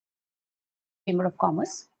Chamber of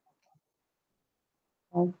Commerce.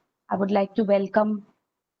 I would like to welcome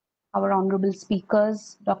our honorable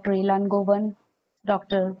speakers, Dr. Ilan Govan,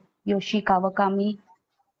 Dr. Yoshi Kawakami,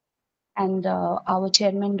 and our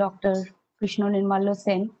chairman, Dr. Krishna Nirmala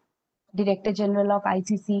Sen, Director General of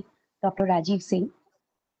ICC, Dr. Rajiv Singh,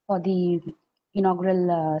 for the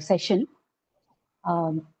inaugural session.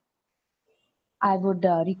 I would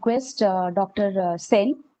request Dr.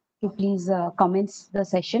 Sen to please commence the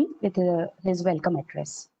session with his welcome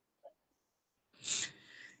address.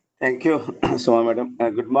 Thank you, Soma Madam.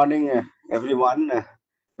 Good morning, everyone.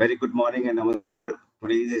 Very good morning, and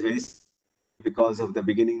today is very because of the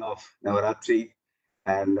beginning of Navaratri,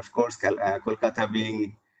 and of course, Kolkata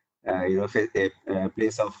being a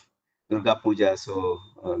place of Durga Puja. So,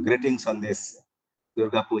 greetings on this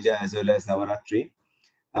Durga Puja as well as Navaratri.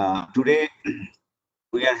 Today,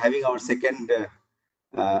 we are having our second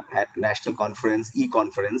national conference,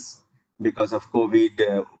 e-conference. Because of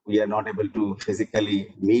COVID, we are not able to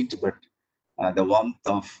physically meet, but the warmth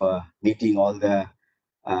of meeting all the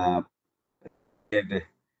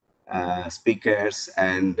speakers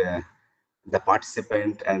and the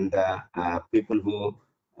participant and the people who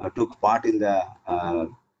took part in the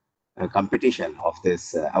competition of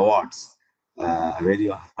this awards.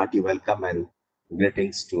 Very hearty welcome and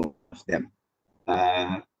greetings to them.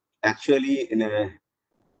 Actually, in a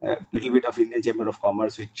little bit of Indian Chamber of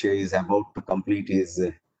Commerce, which is about to complete his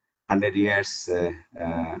 100 years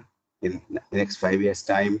in the next 5 years'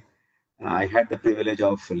 time. I had the privilege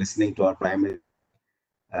of listening to our Prime Minister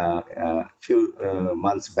a few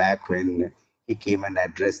months back when he came and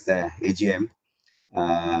addressed the AGM.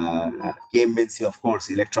 Came means, of course,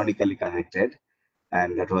 electronically connected,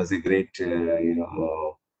 and that was a great,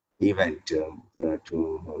 event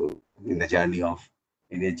in the journey of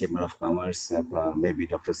Indian Chamber of Commerce. Maybe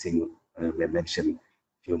Dr. Singh may mention a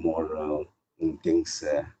few more things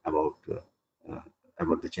about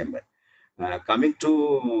the chamber. Coming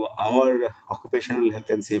to our occupational health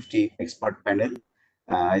and safety expert panel,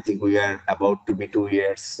 I think we are about to be 2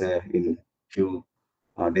 years in few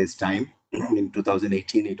days time. In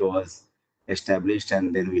 2018, it was established,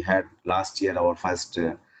 and then we had last year our first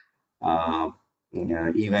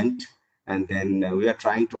event, and then we are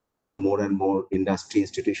trying to more and more industry,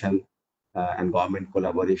 institution, and government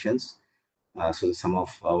collaborations. So some of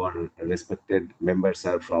our respected members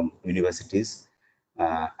are from universities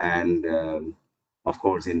and of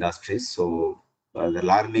course industries. So the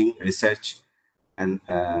learning, research, and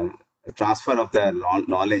transfer of the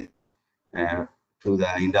knowledge to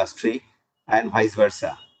the industry and vice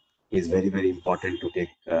versa is very, very important to take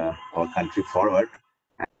our country forward.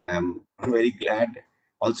 I'm very glad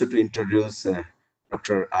also to introduce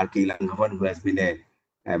Dr. R.K. Langhavan, who has been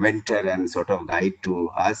a mentor and sort of guide to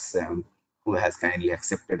us, who has kindly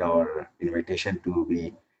accepted our invitation to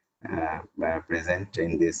be present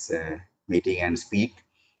in this meeting and speak.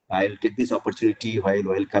 I'll take this opportunity while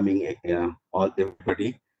welcoming all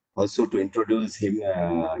everybody also to introduce him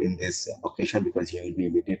in this occasion, because he will be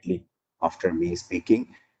immediately after me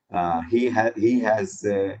speaking. He has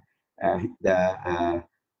the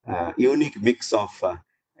unique mix of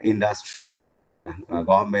industry,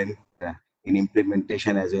 government in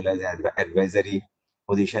implementation as well as advisory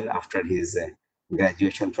position after his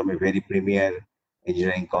graduation from a very premier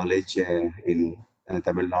engineering college in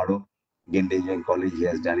Tamil Nadu. Ghent Engineering College, he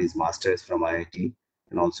has done his masters from IIT,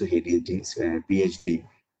 and also he did his PhD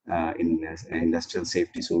in industrial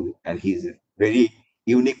safety. So, and he's very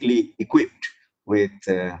uniquely equipped with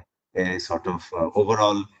a sort of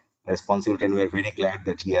overall responsibility, and we're very glad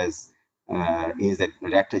that he is the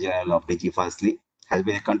Director General of DG Fastly, has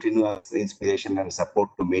been a continuous inspiration and support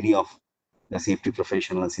to many of the safety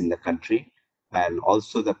professionals in the country, and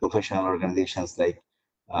also the professional organizations like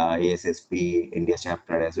ASSP, India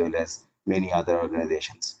chapter, as well as many other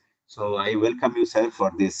organizations. So I welcome you, sir,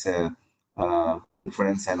 for this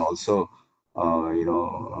conference, and also,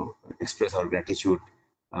 express our gratitude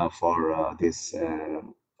for this,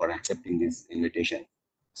 for accepting this invitation.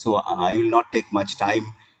 So I will not take much time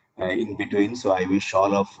in between. So I wish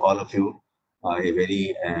all of you a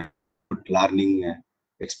very good learning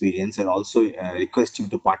experience, and also request you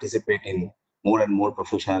to participate in more and more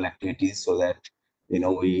professional activities, so that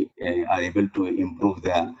we are able to improve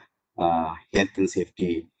the health and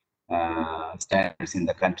safety standards in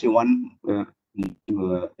the country. One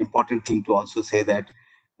important thing to also say that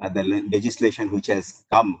the legislation which has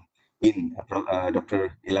come in,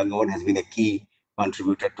 Dr. Ilangovan has been a key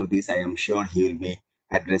contributor to this. I am sure he will be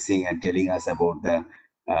addressing and telling us about the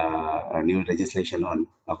new legislation on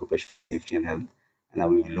occupational safety and health, and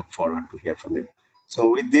we will look forward to hear from him. So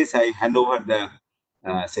with this, I hand over the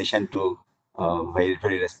session to very,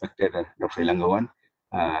 very respected Dr. Ilangovan,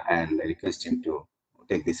 and I request him to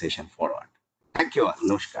take this session forward. Thank you all.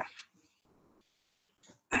 Namaskar.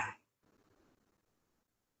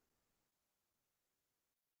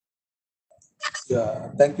 Yeah,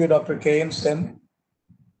 thank you, Dr. K.N. Sen,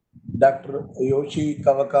 Dr. Yoshi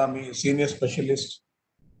Kawakami, Senior Specialist,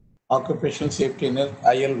 Occupational Safety and Health,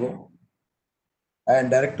 ILO,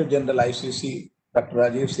 and Director General ICC, Dr.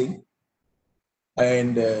 Rajiv Singh,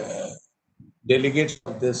 and delegates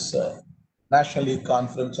of this National League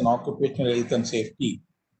Conference on Occupational Health and Safety,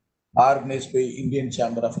 organized by Indian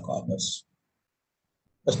Chamber of Commerce.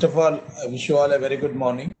 First of all, I wish you all a very good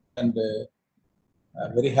morning and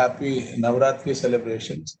very happy Navratri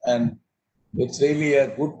celebrations. And it's really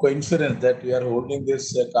a good coincidence that we are holding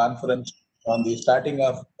this conference on the starting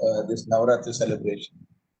of this Navratri celebration.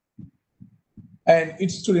 And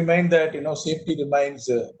it's to remind that, safety remains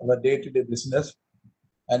our day-to-day business,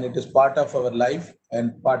 and it is part of our life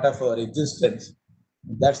and part of our existence.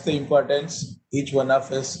 That's the importance each one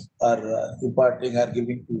of us are imparting or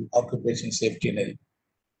giving to occupation safety and health.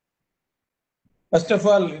 First of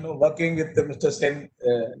all, working with Mr. Sen,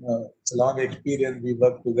 it's a long experience. We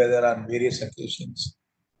work together on various occasions.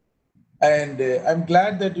 And I'm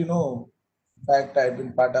glad that, in fact, I've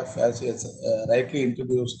been part of, as he has rightly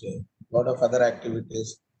introduced, a lot of other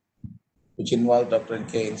activities which involve Dr.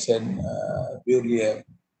 K. Sen, purely a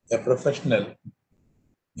professional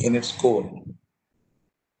in its core.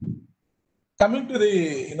 Coming to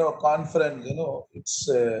the, conference, it's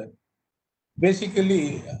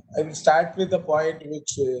basically, I will start with the point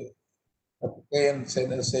which Dr. K.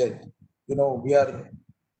 Sen has said. We are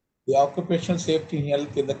the occupational safety and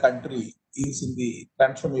health in the country is in the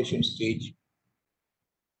transformation stage.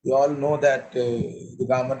 We all know that the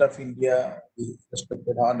government of India, the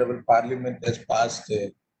respected honorable parliament has passed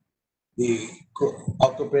the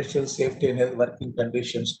Occupational Safety and Health Working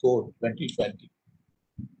Conditions Code 2020,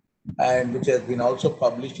 and which has been also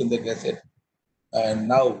published in the Gazette. And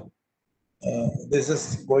now this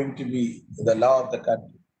is going to be the law of the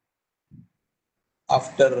country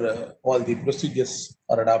after all the procedures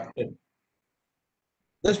are adopted.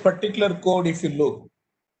 This particular code, if you look,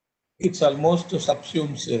 it's almost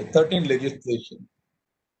subsumes 13 legislation,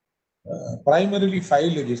 primarily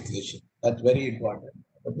 5 legislation. That's very important,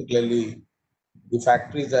 particularly the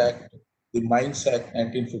Factories Act, the Mines Act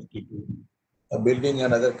 1952, the Building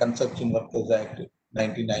and Other Construction Workers Act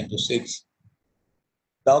 1996,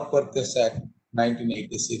 Dock Workers Act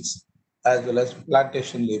 1986, as well as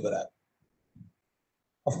Plantation Labor Act.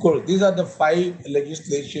 Of course, these are the 5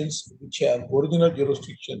 legislations which have original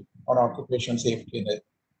jurisdiction on occupation safety and health.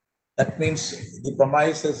 That means the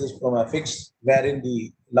premises is from a fixed wherein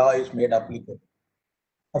the law is made applicable.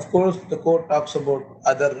 Of course, the code talks about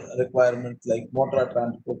other requirements like motor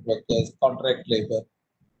transport workers, contract labor,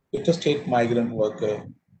 interstate migrant worker,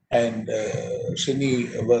 and shiny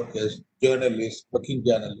workers, journalists, working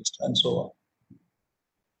journalists, and so on.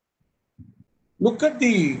 Look at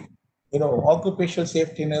the occupational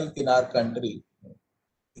safety and health in our country.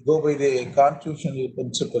 Go by the constitutional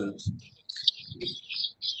principles.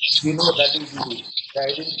 We know that is the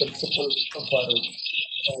guiding principle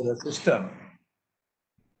of our system.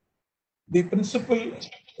 The principle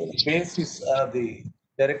basis the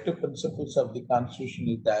directive principles of the Constitution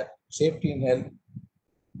is that safety and health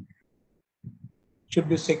should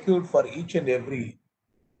be secured for each and every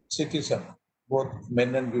citizen, both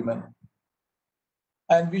men and women.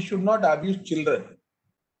 And we should not abuse children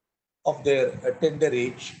of their tender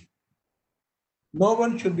age. No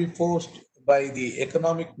one should be forced by the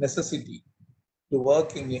economic necessity to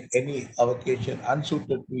work in any avocation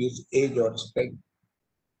unsuited to his age or strength.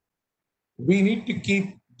 We need to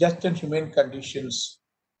keep just and humane conditions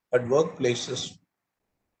at workplaces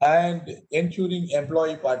and ensuring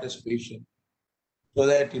employee participation so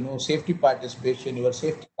that safety participation, your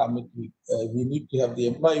safety committee, we need to have the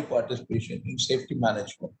employee participation in safety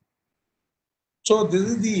management. So this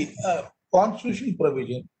is the constitutional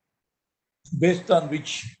provision based on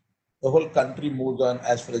which the whole country moves on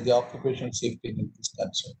as far as the occupational safety and health is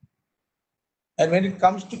concerned. And when it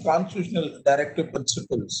comes to constitutional directive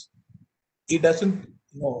principles, it doesn't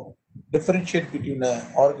differentiate between an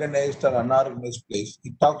organized or unorganized place.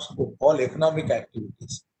 It talks about all economic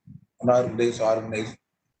activities, unorganized, organized,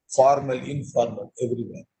 formal, informal,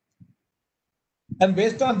 everywhere. And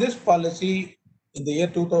based on this policy, in the year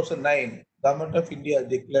 2009, Government of India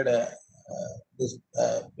declared this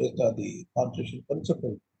based on the constitutional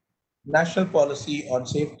principle, National Policy on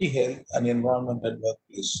Safety, Health and Environment at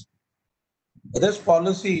Workplace. This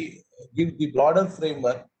policy gives the broader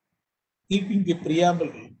framework, keeping the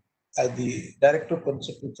preamble as the directive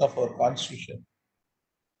principles of our constitution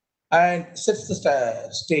and sets the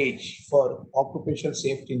stage for occupational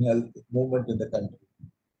safety and health movement in the country.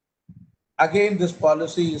 Again, this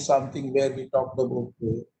policy is something where we talked about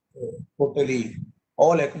totally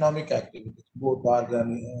all economic activities, both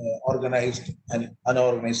organized and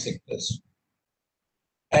unorganized sectors.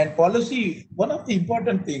 And policy, one of the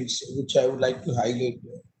important things which I would like to highlight,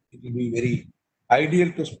 it will be very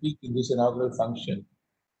ideal to speak in this inaugural function.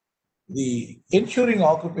 The ensuring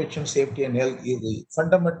occupational safety and health is a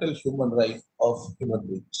fundamental human right of human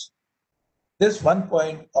beings. This one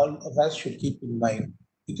point all of us should keep in mind.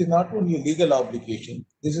 It is not only a legal obligation,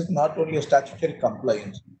 this is not only a statutory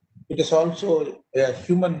compliance, it is also a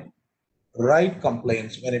human right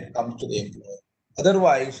compliance when it comes to the employer.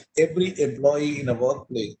 Otherwise, every employee in a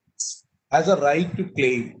workplace has a right to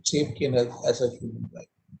claim safety and health as a human right.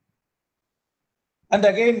 And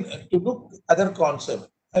again, to look other concept,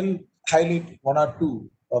 I'll highlight one or two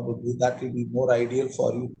probably that will be more ideal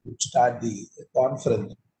for you to start the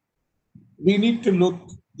conference. We need to look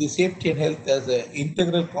the safety and health as an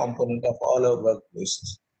integral component of all our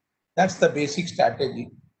workplaces. That's the basic strategy.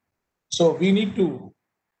 So we need to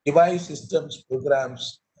devise systems,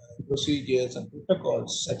 programs, procedures, and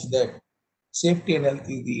protocols such that safety and health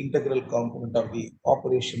is the integral component of the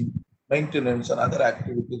operation, maintenance, and other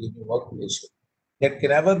activities in your workplace. That can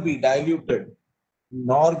never be diluted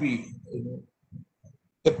nor be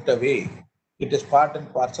kept away. It is part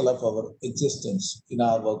and parcel of our existence in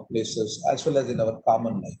our workplaces as well as in our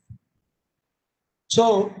common life.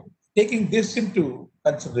 So, taking this into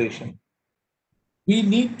consideration, we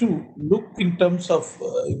need to look in terms of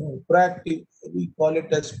proactive. We call it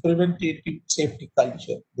as preventative safety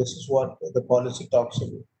culture. This is what the policy talks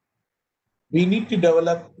about. We need to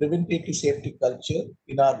develop preventative safety culture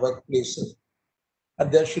in our workplaces,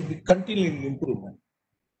 and there should be continual improvement.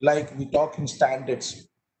 Like we talk in standards,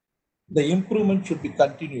 the improvement should be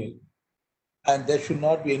continual and there should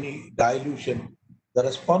not be any dilution. The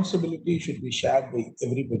responsibility should be shared by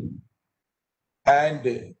everybody.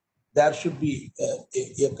 And there should be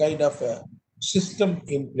a kind of a system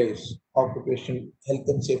in place, occupational health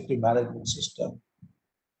and safety management system,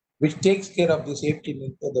 which takes care of the safety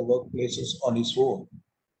needs of the workplaces on its own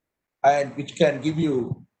and which can give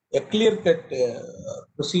you a clear cut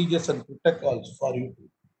procedures and protocols for you to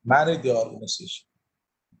manage the organization.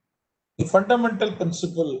 The fundamental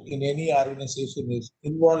principle in any organization is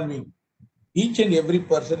involving each and every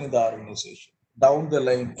person in the organization. Down the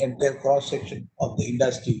line, entire cross section of the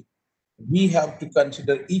industry, we have to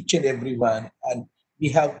consider each and every one, and we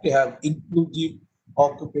have to have inclusive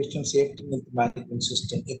occupational safety and management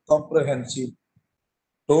system, a comprehensive,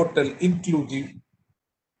 total, inclusive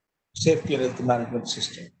safety and health management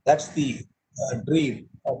system. That's the dream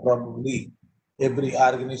of probably every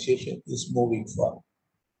organization is moving for.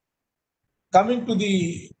 Coming to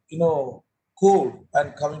the code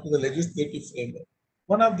and coming to the legislative framework,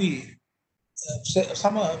 one of the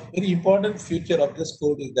some very important feature of this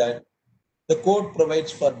code is that the code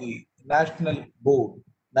provides for the national board,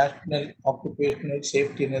 National Occupational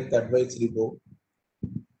Safety and Health Advisory Board.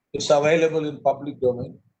 It's available in public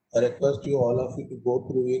domain. I request you all of you to go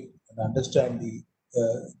through it and understand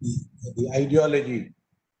the ideology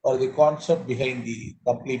or the concept behind the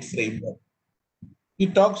complete framework. He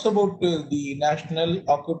talks about the National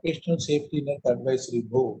Occupational Safety and Health Advisory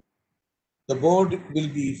Board. The board will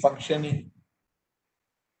be functioning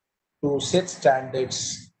to set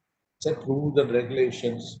standards, set rules and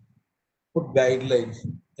regulations, put guidelines,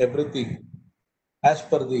 everything as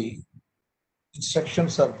per the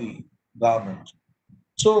instructions of the government.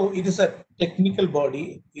 So it is a technical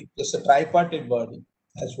body, it is a tripartite body,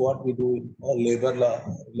 as what we do in all labor law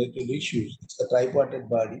related issues. It's a tripartite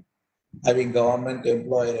body having government,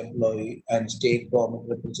 employer, employee, and state government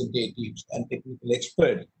representatives and technical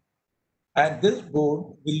experts. And this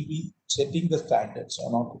board will be setting the standards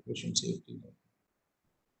on occupation safety.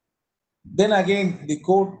 Then again, the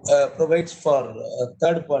code provides for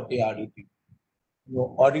third-party auditing.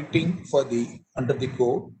 Auditing for the under the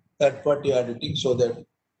code, third-party auditing, so that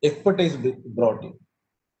expertise be brought in.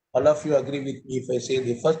 All of you agree with me if I say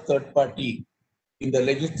the first third party in the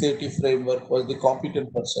legislative framework was the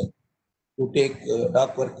competent person to take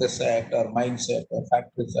Dock Workers Act or Mines Act or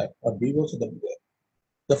Factories Act or BOCW.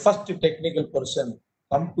 The first technical person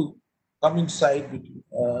come inside between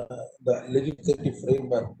the legislative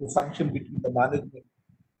framework to function between the management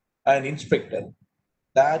and inspector.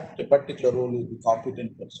 That particular role is the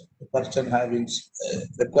competent person, the person having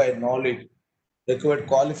required knowledge, required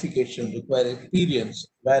qualification, required experience,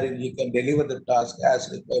 wherein he can deliver the task as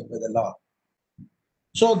required by the law.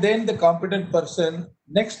 So then the competent person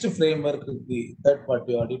Next framework is the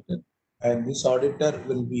third-party auditor, and this auditor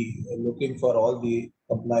will be looking for all the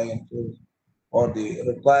compliances or the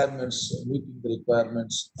requirements, meeting the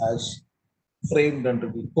requirements as framed under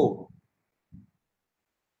the code.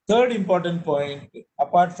 Third important point,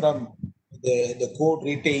 apart from the code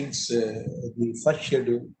retains the first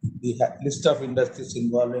schedule, the list of industries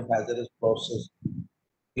involved in hazardous process.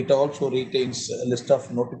 It also retains a list of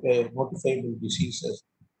notifiable diseases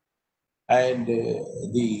and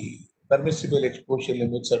the permissible exposure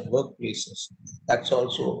limits at workplaces. That's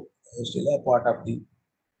also still a part of the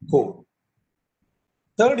code.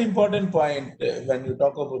 Third important point when you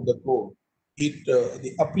talk about the code,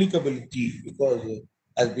 the applicability because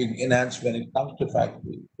has been enhanced when it comes to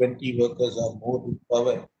factory. 20 workers are more with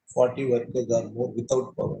power, 40 workers are more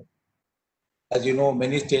without power. As you know,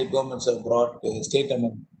 many state governments have brought state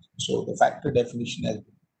amendments, so the factory definition has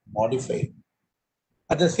been modified.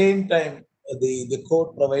 At the same time, the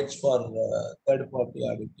code provides for third-party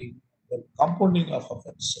auditing, the compounding of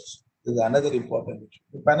offences. This is another important issue.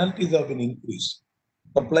 The penalties have been increased.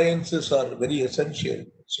 Compliances are very essential.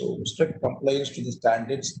 So strict compliance to the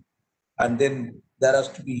standards, and then there has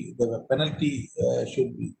to be the penalty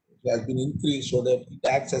should be has been increased so that it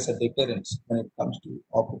acts as a deterrence when it comes to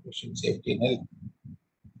occupational safety and health.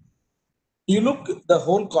 You look the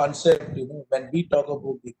whole concept, when we talk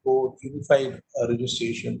about the code, unified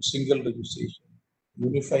registration, single registration,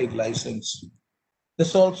 unified license.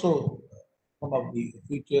 This also one of the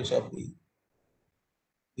features of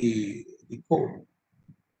the code.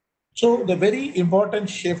 So the very important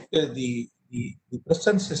shift is the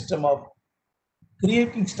present system of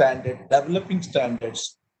creating standard, developing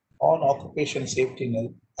standards on occupation safety and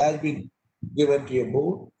health has been given to a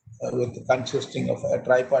board with consisting of a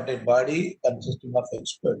tripartite body consisting of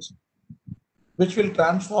experts, which will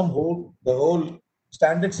transform the whole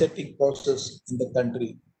standard setting process in the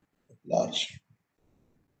country at large.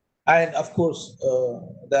 And of course,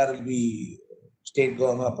 there will be state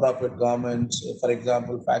government, appropriate governments, for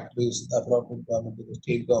example, factories, the appropriate government to the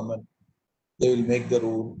state government, they will make the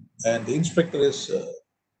rule. And the inspector is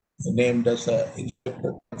named as an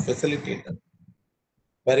inspector facilitator,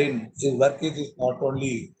 wherein his work is not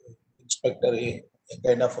only inspector, a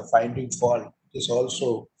kind of a finding fault, it is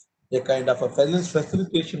also a kind of a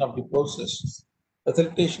facilitation of the process,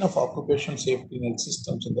 facilitation of occupational safety and health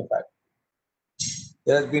systems in the factory.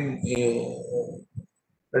 There has been a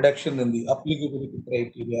reduction in the applicability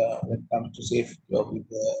criteria when it comes to safety of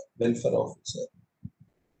the welfare officer,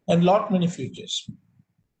 and lot many features.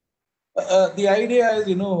 The idea is,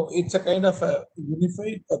 it's a kind of a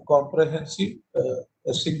unified, a comprehensive,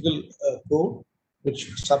 a single code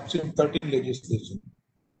which subsumes 13 legislation.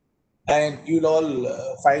 And you'll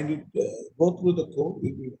all find it, go through the code,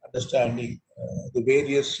 you'll be understanding the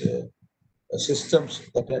various systems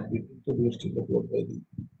that have been introduced in the code by the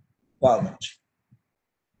government.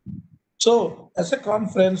 So, as a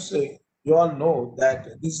conference, you all know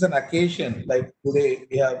that this is an occasion like today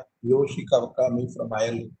we have Yoshi Kawakami from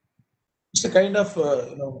Ireland. It's a kind of,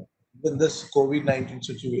 in this COVID-19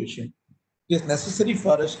 situation, it is necessary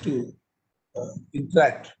for us to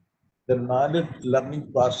interact. The knowledge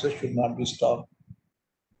learning process should not be stopped.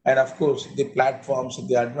 And of course, the platforms,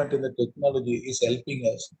 the advent in the technology is helping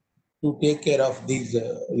us to take care of these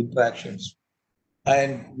interactions.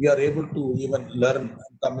 And we are able to even learn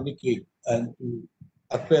and communicate and to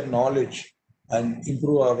acquire knowledge and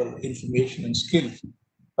improve our information and skills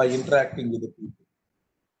by interacting with the people.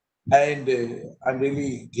 And I'm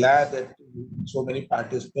really glad that so many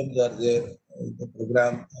participants are there in the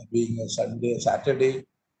program, being a Saturday,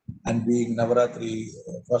 and being Navaratri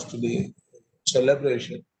first day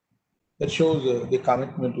celebration. That shows the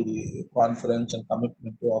commitment to the conference and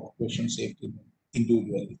commitment to occupation safety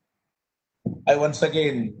individually. I once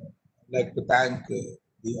again like to thank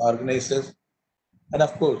the organizers, and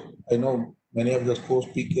of course, I know many of the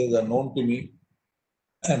co-speakers are known to me,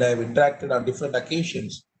 and I have interacted on different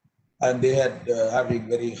occasions, and they had having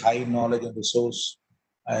very high knowledge and resource,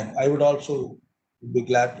 and I would also be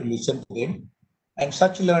glad to listen to them. And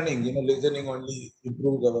such learning, listening only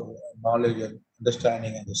improves our knowledge and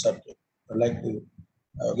understanding of the subject. I'd like to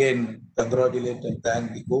again congratulate and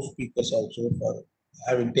thank the co-speakers also for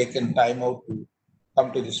having taken time out to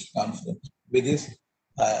come to this conference. With this,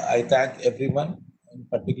 I thank everyone, in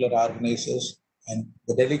particular organizers and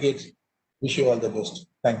the delegates. Wish you all the best.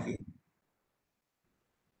 Thank you.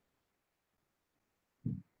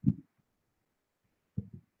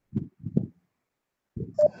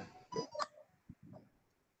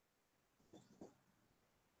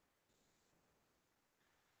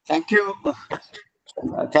 Thank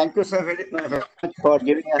you, sir, very much for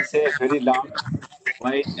giving us a very long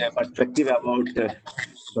wide perspective about the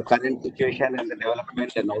current situation and the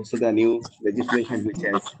development, and also the new legislation which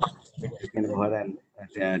has been taken over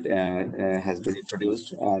and has been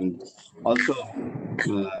introduced, and also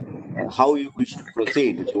how we should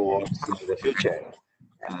proceed towards the future.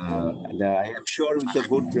 I am sure with the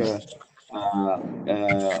good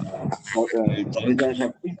provisions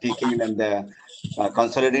have been taken, and the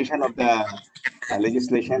consolidation of the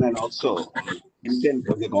legislation, and also intent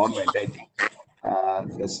of the government, I think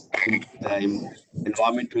the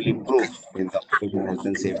environment will improve in the occupational health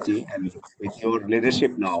and safety. And with your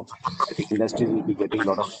leadership now, I think industry will be getting a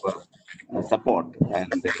lot of support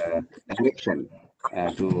and direction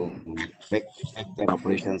to make their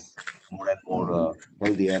operations more and more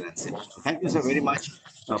healthier and safe. So thank you so very much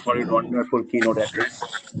for your wonderful keynote address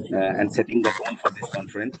and setting the tone for this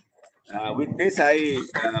conference. With this, I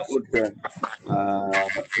would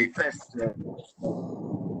request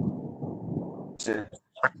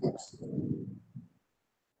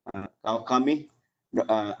Kami.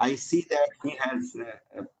 I see that he has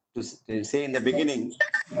to say in the beginning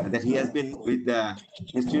that he has been with the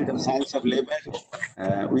Institute of Science of Labor.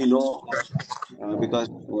 We know because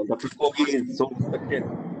Dr. Kogi is so respected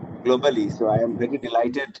globally. So I am very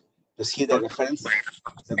delighted to see the reference.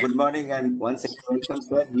 So good morning, and once again welcome,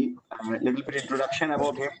 sir. A little bit introduction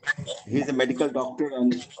about him. He's a medical doctor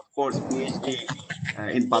and of course PhD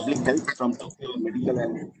in public health from Tokyo Medical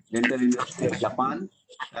and Dental University of Japan.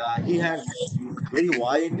 He has very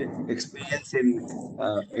wide experience in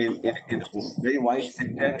a very wide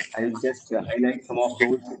sector. I will just highlight some of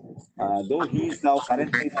those. Though he is now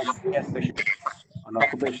currently a senior specialist on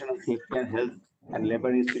occupational safety and health and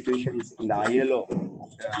labor institutions in the ILO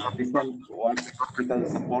Mission Work Technical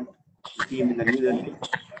Support Team in the New Delhi.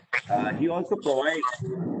 He also provides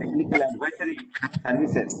technical advisory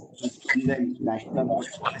services to strengthen national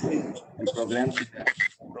OSH policies and programs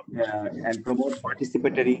and promote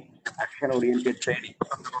participatory action-oriented training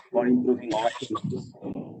for improving OSH in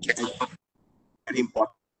very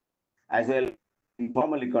important, as well as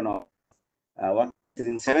informal economy. Works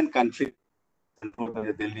in 7 countries controlled by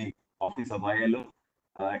the Delhi office of ILO,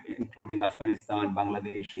 including Afghanistan,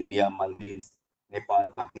 Bangladesh, India, Maldives, Nepal,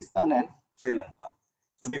 Pakistan, and Sri Lanka.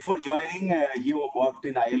 So before joining, he worked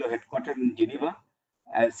in ILO headquarters in Geneva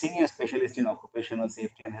as senior specialist in occupational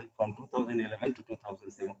safety and health from 2011 to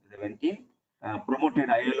 2017, promoted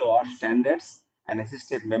ILO OSH standards and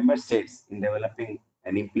assisted member states in developing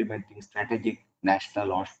and implementing strategic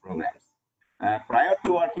national OSH programs. Prior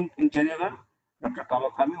to working in Geneva, Dr.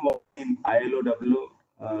 Kawakami worked in ILO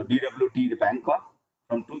DWT Bangkok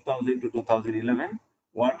from 2000 to 2011,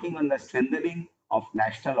 working on the strengthening of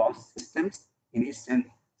national OSH systems in East and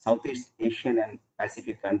Southeast Asian and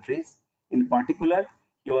Pacific countries. In particular,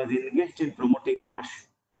 he was engaged in promoting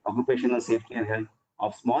occupational safety and health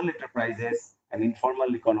of small enterprises and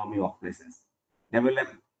informal economy operations.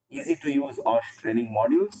 Developed easy-to-use OSH training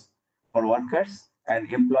modules for workers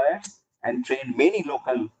and employers, and trained many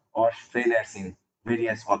local OSH trainers in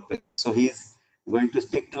various workplaces. So he's going to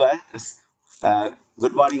speak to us.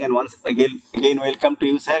 Good morning, and once again welcome to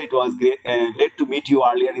you, sir. It was great to meet you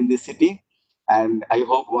earlier in this city, and I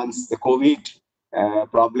hope once the COVID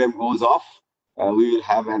problem goes off, we will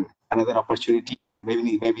have another opportunity,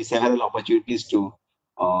 maybe several opportunities to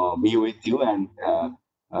be with you and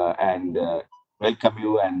welcome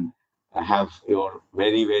you and have your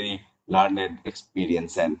very learned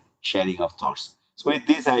experience and sharing of thoughts. So with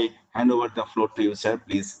this, I hand over the floor to you, sir.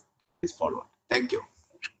 Please forward. Thank you.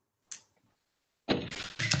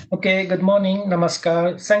 Okay, good morning,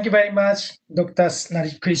 namaskar. Thank you very much, Dr.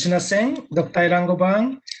 Krishna Sen, Dr.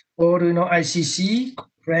 Ilangoban, all ICC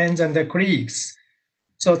friends and the colleagues.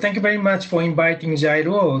 So thank you very much for inviting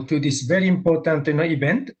Jairo to this very important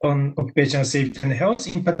event on occupational safety and health,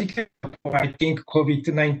 in particular for, I think,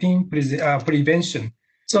 COVID-19 prevention.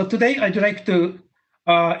 So today I'd like to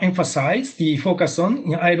emphasize the focus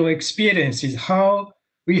on ILO experiences, how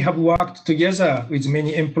we have worked together with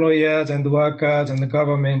many employers and workers and the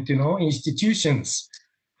government, institutions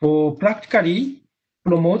for practically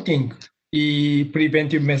promoting the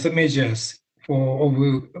preventive measures for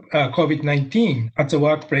COVID-19 at the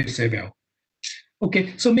workplace level.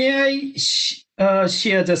 Okay, so may I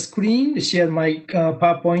share the screen, share my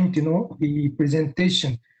PowerPoint, the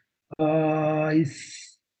presentation. I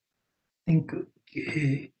think,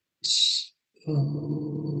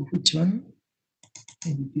 which one?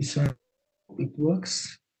 Maybe this one, it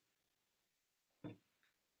works.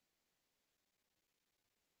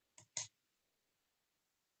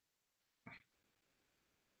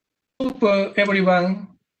 Hope everyone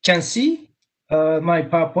can see my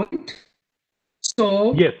PowerPoint.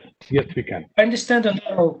 So Yes, yes, we can. I understand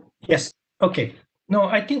now. Yes. Okay. No,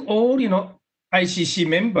 I think all ICC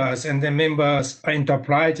members and the members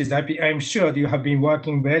enterprises. I'm sure you have been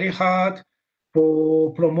working very hard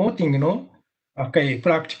for promoting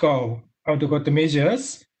practical output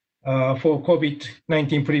measures for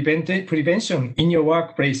COVID-19 prevention in your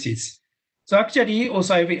workplaces. So actually,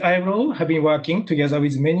 also I have been working together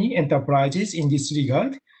with many enterprises in this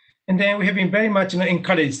regard, and then we have been very much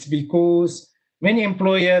encouraged because many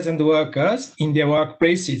employers and workers in their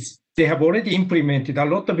workplaces, they have already implemented a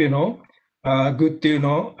lot of good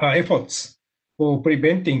efforts for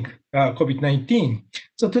preventing COVID-19.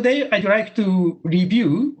 So today I'd like to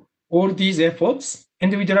review all these efforts,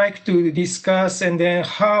 and we'd like to discuss and then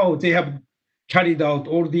how they have carried out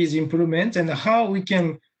all these improvements and how we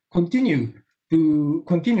can continue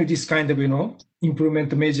this kind of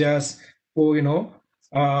improvement measures for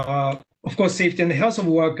of course, safety and health of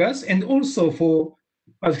workers, and also for,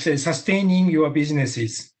 as I say, sustaining your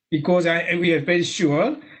businesses. Because we are very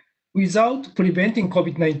sure, without preventing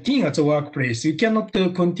COVID-19 at the workplace, you cannot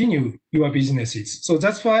continue your businesses. So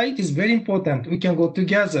that's why it is very important we can go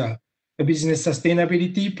together, the business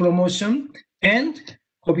sustainability promotion and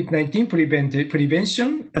COVID-19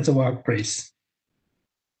 prevention at the workplace.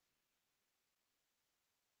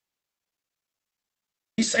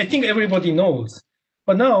 This, I think everybody knows.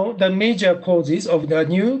 But now, the major causes of the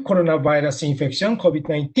new coronavirus infection,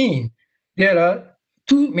 COVID-19, there are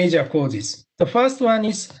two major causes. The first one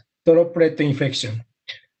is droplet infection.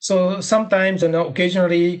 So sometimes,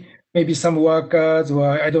 occasionally, maybe some workers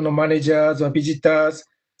or, managers or visitors,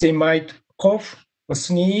 they might cough or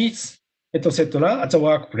sneeze, etc. at the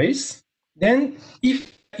workplace. Then,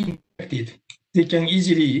 if infected, they can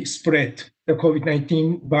easily spread the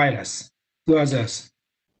COVID-19 virus to others.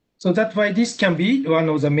 So that's why this can be one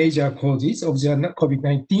of the major causes of the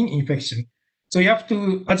COVID-19 infection. So you have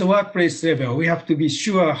to, at the workplace level, we have to be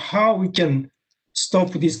sure how we can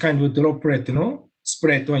stop this kind of droplet,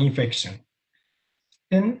 spread or infection.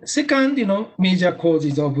 And second, major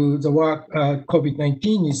causes of the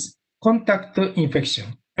COVID-19 is contact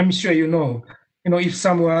infection. I'm sure if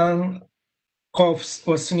someone coughs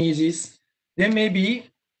or sneezes, then maybe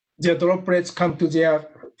the droplets come to their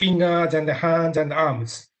fingers and the hands and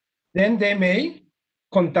arms. Then they may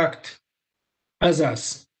contact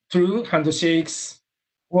others through handshakes,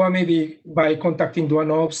 or maybe by contacting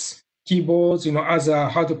doorknobs, keyboards, other,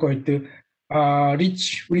 how to call it,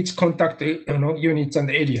 rich contact, units and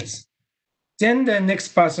areas. Then the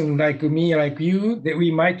next person, like me, like you, that we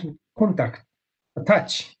might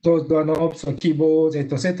touch those doorknobs or keyboards,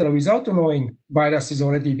 etc., without knowing virus is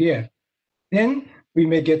already there. Then we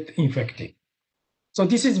may get infected. So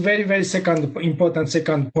this is very, very important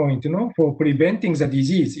second point, for preventing the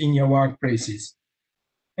disease in your workplaces.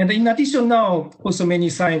 And in addition, now also many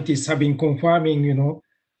scientists have been confirming,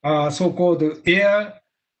 so-called air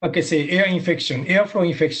infection, airflow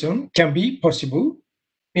infection can be possible.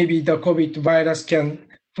 Maybe the COVID virus can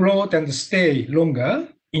float and stay longer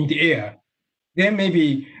in the air. Then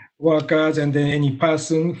maybe workers and then any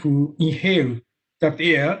person who inhale that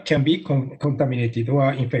air can be contaminated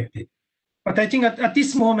or infected. But I think at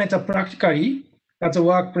this moment, practically, at the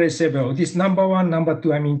workplace level, this number one, number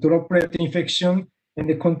two, droplet infection and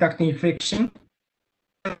the contact infection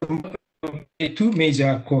are two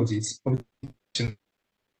major causes of infection.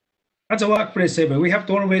 At the workplace level, we have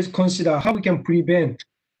to always consider how we can prevent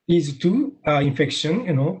these two infection,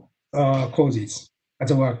 causes at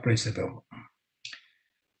the workplace level.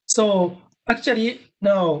 So actually,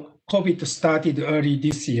 now COVID started early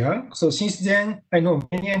this year. So since then, I know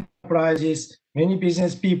many enterprises, many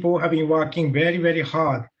business people have been working very, very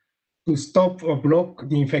hard to stop or block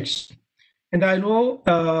the infection. And I know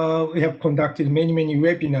we have conducted many, many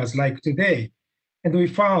webinars like today. And we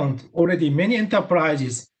found already many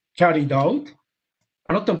enterprises carried out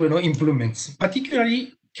a lot of improvements,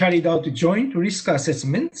 particularly carried out joint risk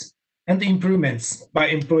assessments and improvements by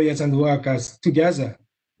employers and workers together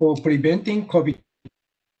for preventing COVID.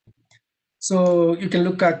 So you can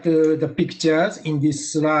look at the pictures in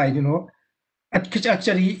this slide,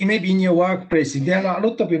 Actually, maybe in your workplace, there are a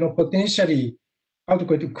lot of, potentially, how to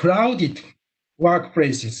call it, crowded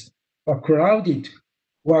workplaces or crowded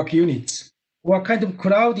work units or kind of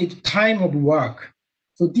crowded time of work.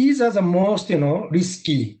 So these are the most,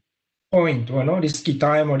 risky point or risky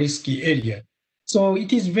time or risky area. So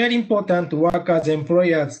it is very important to workers,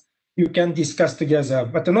 employers, you can discuss together,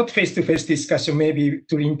 but not face-to-face discussion, maybe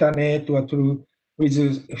through internet or through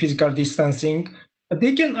with physical distancing. But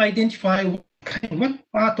they can identify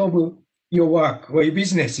what part of your work or your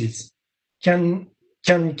businesses can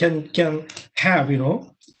have,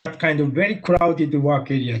 kind of very crowded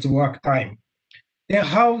work areas, work time, then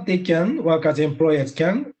how they can, workers, employers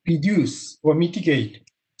can reduce or mitigate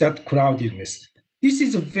that crowdedness. This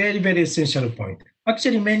is a very, very essential point.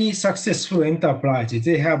 Actually, many successful enterprises,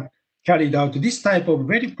 they have carried out this type of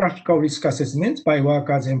very practical risk assessment by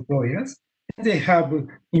workers, employers, and they have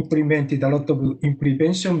implemented a lot of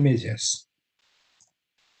prevention measures.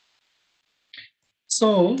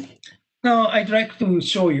 So now I'd like to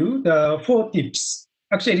show you the 4 tips,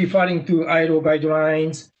 actually referring to ILO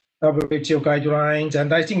guidelines, WHO guidelines,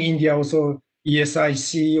 and I think India also,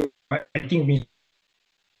 ESIC, I think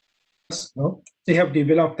they have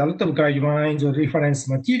developed a lot of guidelines or reference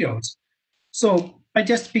materials. So I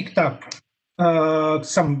just picked up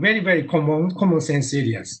some very, very common sense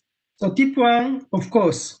areas. So tip 1, of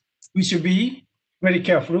course, we should be very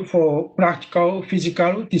careful for practical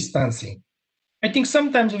physical distancing. I think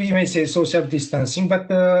sometimes we may say social distancing,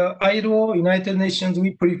 but ILO, United Nations,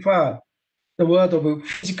 we prefer the word of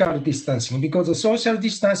physical distancing because the social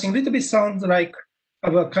distancing a little bit sounds like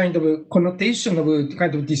a kind of a connotation of a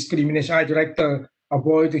kind of discrimination. I'd like to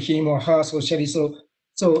avoid him or her socially.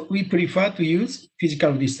 So we prefer to use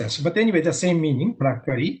physical distancing. But anyway, the same meaning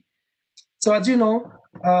practically. So as you know,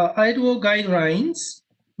 ILO guidelines,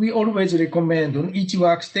 we always recommend on each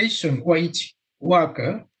workstation or each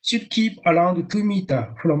worker should keep around 2 meters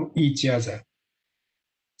from each other.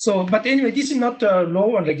 So, but anyway, this is not a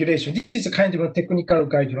law or regulation. This is a kind of a technical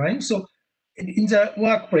guideline. So in the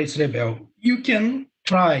workplace level, you can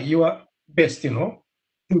try your best,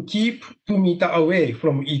 to keep 2 meters away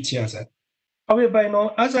from each other.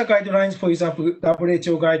 However, other guidelines, for example,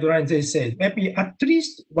 WHO guidelines, they say maybe at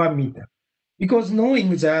least 1 meter, because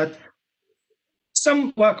knowing that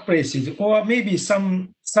some workplaces or maybe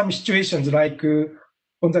some situations like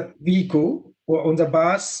on the vehicle or on the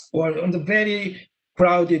bus or on the very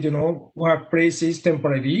crowded, workplaces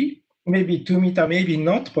temporarily, maybe 2 meters, maybe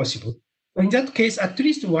not possible. In that case, at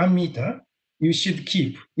least 1 meter, you should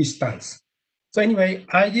keep distance. So anyway,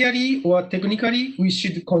 ideally or technically, we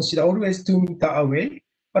should consider always 2 meters away.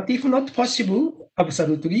 But if not possible,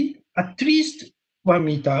 absolutely, at least 1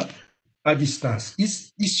 meter distance.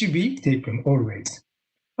 This should be taken always.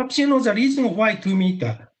 Perhaps the reason why 2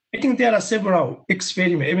 meters. I think there are several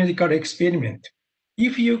medical experiments.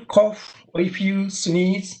 If you cough or if you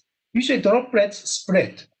sneeze, usually droplets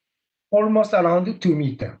spread almost around 2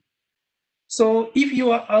 meters. So if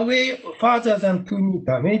you are away further than 2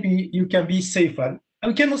 meters, maybe you can be safer.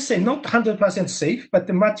 I cannot say not 100% safe,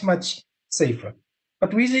 but much, much safer.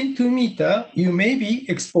 But within 2 meters, you may be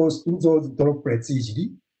exposed to those droplets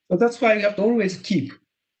easily. So that's why you have to always keep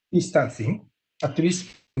distancing, at least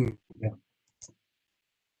 2 meters.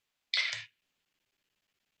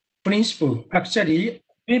 Principle, actually,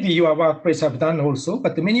 maybe your workplace have done also,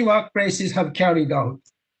 but many workplaces have carried out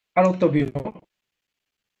a lot of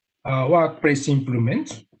workplace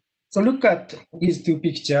improvements. So look at these 2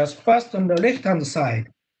 pictures. First, on the left-hand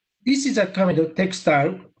side, this is a kind of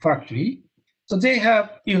textile factory. So they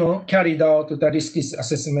have, carried out the risk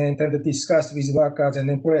assessment and discussed with workers and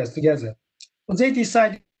employers together. So they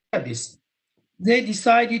decided this. They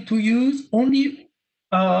decided to use only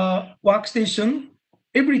workstation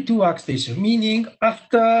every 2 workstations, meaning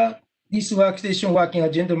after this workstation working, a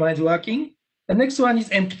gentleman is working, the next one is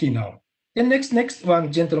empty now. The next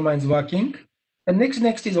one, gentleman is working, the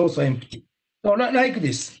next is also empty. So like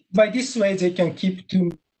this. By this way, they can keep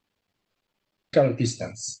 2 meters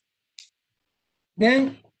distance.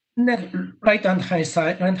 Then right-hand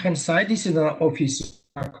side, this is an office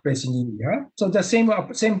workplace in India. So the same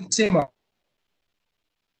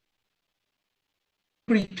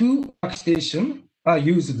every 2 workstations are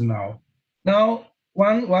used now. Now,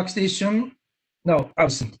 1 workstation now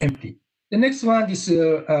absent, empty. The next one, this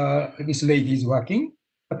lady is working,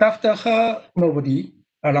 but after her, nobody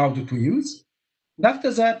allowed to use. And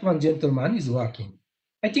after that, 1 gentleman is working.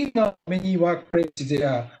 I think now many workplaces, they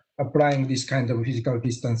are applying this kind of physical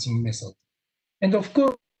distancing method. And of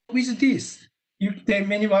course, with this,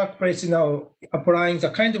 many workplaces now applying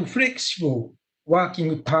the kind of flexible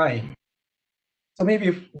working time. So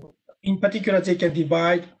maybe in particular, they can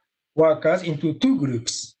divide workers into 2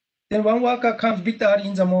 groups. Then 1 worker comes a bit early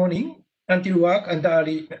in the morning until work and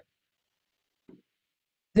early.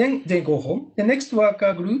 Then they go home. The next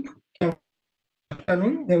worker group can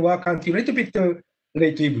afternoon, they work until a little bit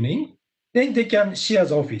late evening. Then they can share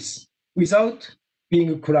the office without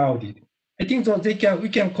being crowded. I think that we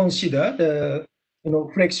can consider the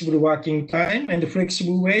flexible working time and the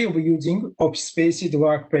flexible way of using office spaces,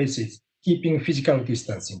 workplaces, keeping physical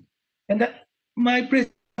distancing. And my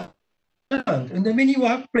president and many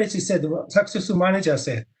workplaces said, successful manager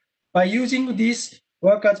said, by using this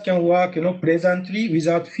workers can work, pleasantly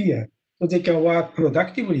without fear. So they can work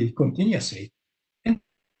productively, continuously. And,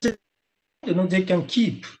 they can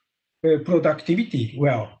keep productivity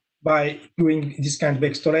well by doing this kind of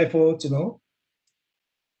extra effort,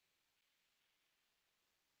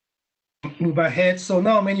 move ahead. So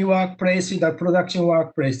now many workplaces, the production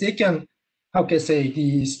workplace, they can, how can I say,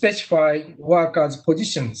 the specify workers'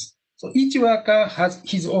 positions. So each worker has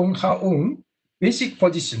his own, her own basic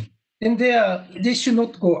position. And they should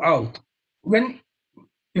not go out. When,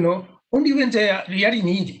 only when they are really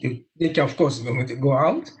needed, they can, of course, go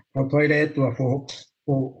out for toilet or for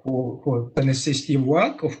the necessity of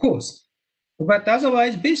work, of course. But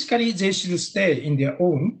otherwise, basically, they should stay in their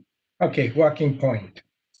own, working point.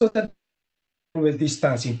 So that with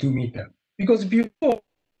distance in 2 meters. Because before,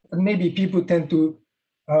 maybe people tend to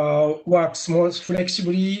work more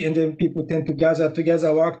flexibly, and then people tend to gather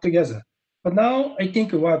together, work together. But now I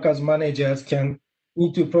think workers, managers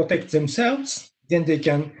need to protect themselves, then they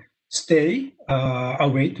can stay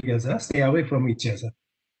away together, stay away from each other.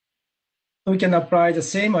 So we can apply the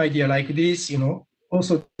same idea like this,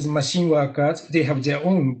 also as machine workers, they have their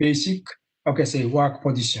own basic, work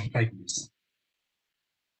position like this.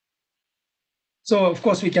 So of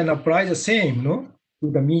course we can apply the same,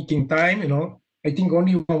 to the meeting time, I think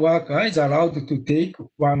only one worker is allowed to take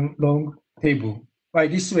one long table. By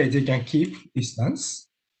this way, they can keep distance.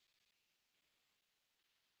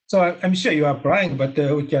 So I'm sure you are applying, but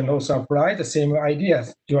we can also apply the same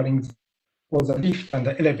ideas during for the lift and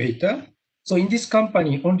the elevator. So in this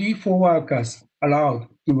company, only 4 workers allowed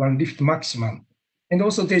to one lift maximum. And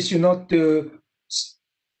also they should not, to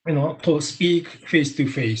speak face to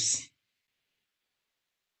face.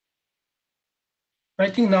 I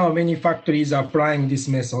think now many factories are applying this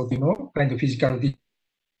method, kind of physical.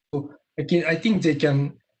 So I think they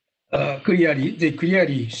can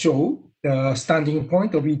clearly show the standing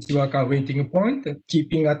point of each worker waiting point,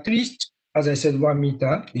 keeping at least, as I said, 1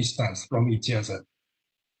 meter distance from each other.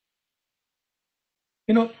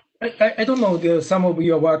 I don't know, some of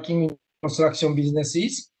you are working in construction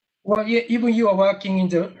businesses, or even you are working in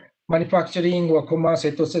the manufacturing or commerce,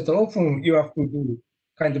 etc. Often you have to do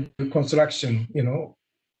kind of construction,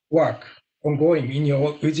 work ongoing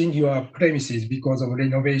within your premises because of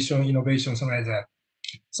renovation, innovation, something like that.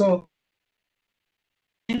 So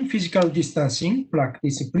in physical distancing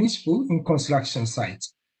practice principle in construction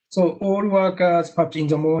sites. So all workers, perhaps in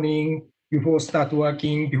the morning, before starting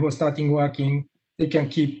working, they can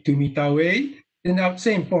keep 2 meters away. Then at the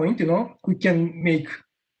same point, we can make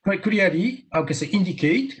quite clearly,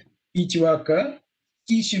 indicate each worker,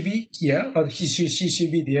 he should be here or she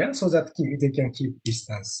should be there so that they can keep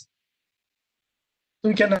distance. So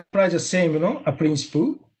we can apply the same, a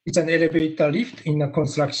principle. It's an elevator lift in a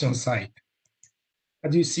construction site.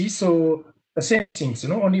 As you see, so the same things,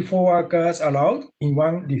 only 4 workers allowed in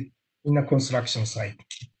one lift in a construction site.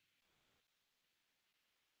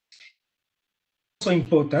 Also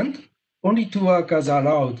important, only 2 workers are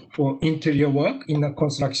allowed for interior work in a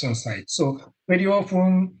construction site. So very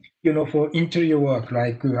often, for interior work,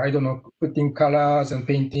 like, putting colors and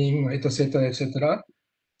painting, etc.,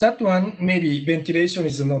 that one, maybe ventilation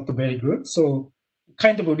is not very good. So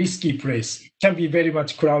kind of a risky place, can be very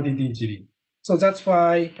much crowded easily. So that's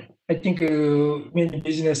why I think many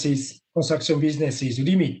businesses, construction businesses,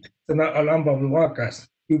 limit the number of workers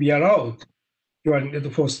to be allowed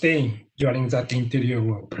for staying during that interior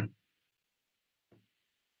work.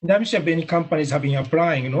 And I'm sure many companies have been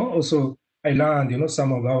applying, also I learned,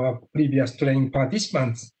 some of our previous training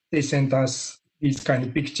participants, they sent us these kind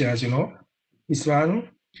of pictures, this one,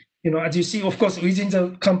 as you see, of course, within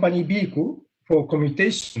the company vehicle for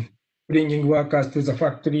commutation, bringing workers to the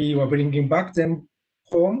factory or bringing back them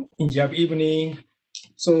home in the evening.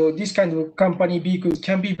 So this kind of company vehicles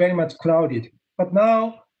can be very much crowded. But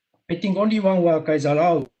now, I think only 1 worker is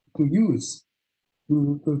allowed to use.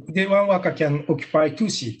 The 1 worker can occupy 2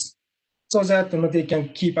 seats, so that they can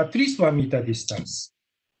keep at least 1 meter distance.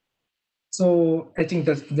 So I think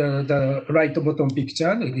that the right bottom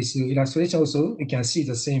picture, this illustration also, you can see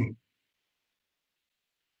the same.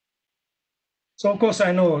 So of course,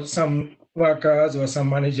 I know some workers or some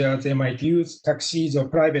managers, they might use taxis or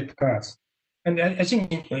private cars. And I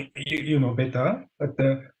think you know better, but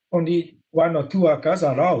only 1 or 2 workers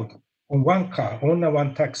are allowed on 1 car, on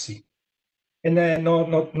 1 taxi. And then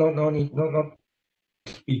not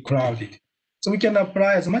be crowded. So we can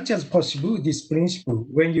apply as much as possible this principle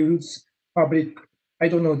when you use public,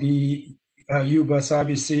 the Uber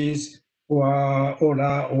services or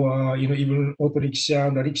Ola or even auto rickshaw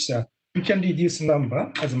and rickshaw. You can reduce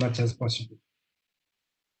number as much as possible.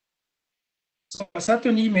 So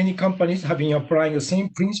certainly many companies have been applying the same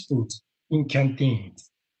principles in canteens.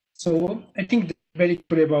 So I think the very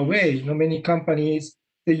clever way, many companies,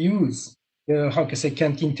 they use the,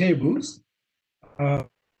 canteen tables,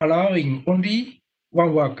 allowing only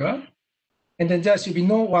one worker, and then there should be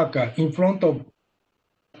no worker in front of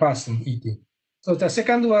the person eating. So the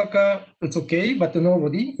second worker, it's okay, but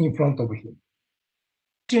nobody in front of him.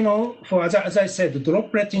 As I said,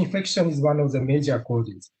 droplet infection is one of the major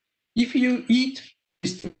causes. If you eat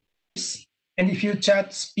and if you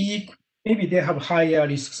chat, speak, maybe they have higher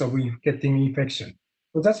risks of getting infection.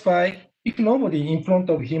 So that's why if nobody in front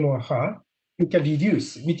of him or her, you can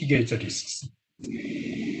mitigate the risks.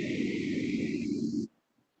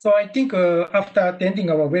 So I think after attending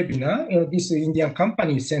our webinar, this Indian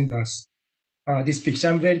company sent us this picture.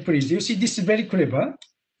 I'm very pleased. You see, this is very clever.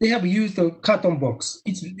 They have used a carton box.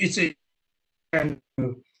 It's a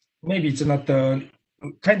maybe it's not a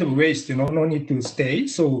kind of waste, no need to stay.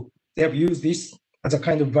 So they have used this as a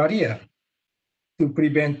kind of barrier to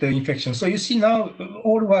prevent the infection. So you see now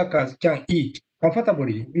all workers can eat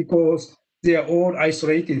comfortably because they are all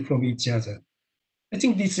isolated from each other. I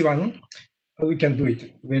think this one, we can do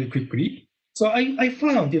it very quickly. So I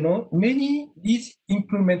found, many these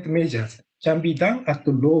improvement measures can be done at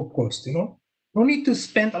a low cost, no need to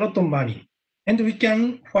spend a lot of money. And we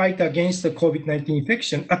can fight against the COVID-19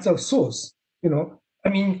 infection at the source,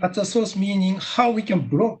 at the source meaning how we can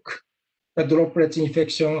block the droplet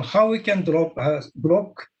infection, how we can block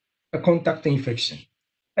the contact infection.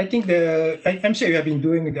 I think I'm sure we have been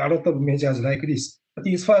doing a lot of measures like this, but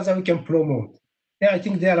as far as we can promote. And I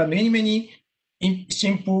think there are many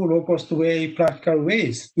simple, low-cost practical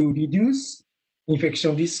ways to reduce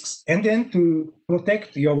infection risks and then to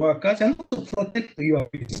protect your workers and also protect your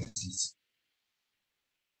businesses.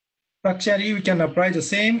 Actually, we can apply the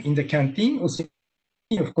same in the canteen. Also,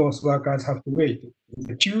 of course, workers have to wait in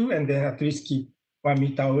the queue and then at least keep 1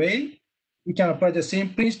 meter away. We can apply the same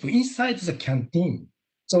principle inside the canteen.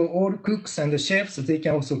 So all cooks and the chefs, they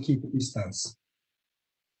can also keep distance.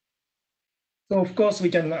 So of course, we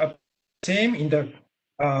can apply the same in the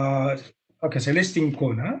resting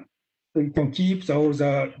corner. So you can keep all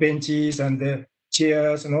the benches and the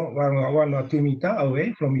chairs, 1 or 2 meters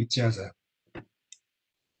away from each other.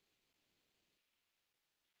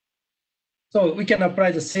 So we can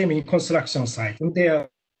apply the same in construction site. The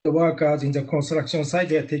workers in the construction site,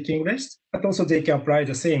 they are taking rest, but also they can apply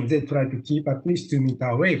the same. They try to keep at least 2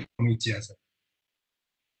 meters away from each other.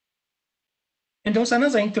 And also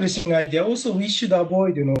another interesting idea, also we should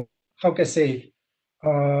avoid,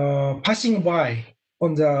 passing by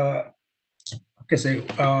on the,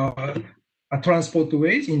 transport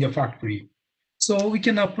ways in the factory. So we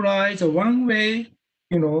can apply the one-way,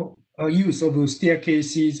 use of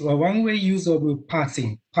staircases or one-way use of paths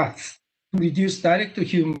to reduce direct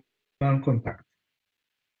human contact.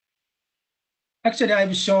 Actually,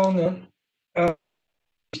 I've shown a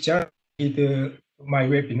picture in my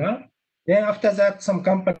webinar. Then after that, some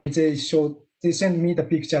companies, they send me the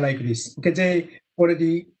picture like this. Okay, they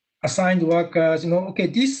already assigned workers,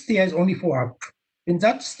 this stair is only for up, and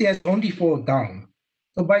that stair is only for down.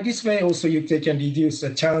 So by this way, also they can reduce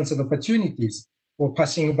the chance of opportunities for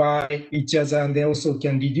passing by each other, and they also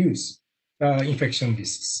can reduce infection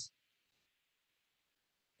risks.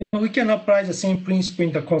 We can apply the same principle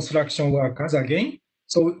in the construction workers again.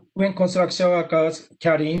 So when construction workers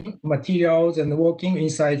carrying materials and working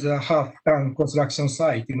inside the half-done construction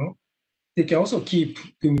site, they can also keep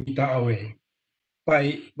 2 meters away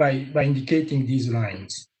by indicating these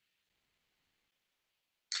lines.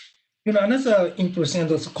 Another interesting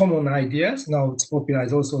and also common ideas, now it's popular,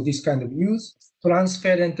 is also this kind of use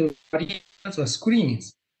transparent barriers or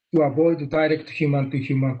screens to avoid direct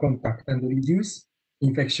human-to-human contact and reduce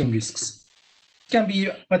infection risks. It can be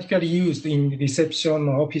particularly used in reception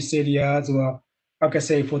or office areas or,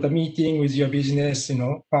 for the meeting with your business,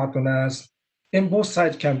 partners. Then both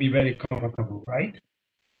sides can be very comfortable, right?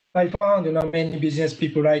 I found, many business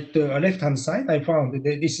people right left-hand side, I found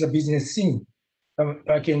that this is a business scene.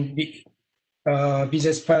 Can be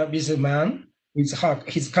businessman with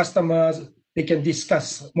his customers, they can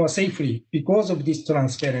discuss more safely because of this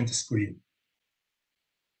transparent screen.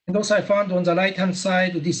 And also I found on the right-hand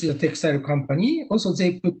side, this is a textile company. Also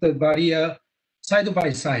they put the barrier side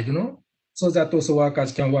by side, so that also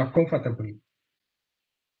workers can work comfortably.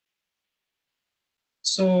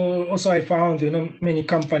 So also I found, many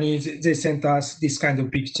companies, they sent us this kind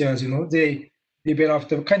of pictures, they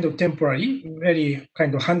developed a kind of temporary, very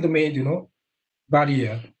kind of handmade,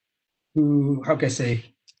 barrier to,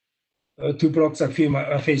 to block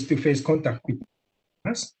the face-to-face contact with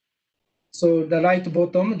us. So the right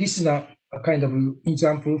bottom, this is a a kind of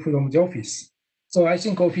example from the office. So I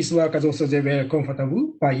think office workers also, they were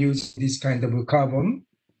comfortable by using this kind of carbon,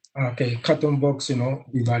 carton box,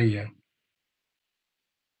 the barrier.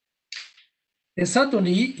 And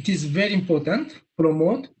certainly, it is very important to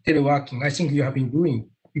promote teleworking. I think you have been doing,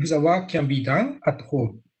 because the work can be done at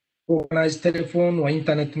home. Organize telephone or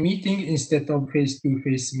internet meeting instead of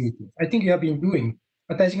face-to-face meeting. I think you have been doing,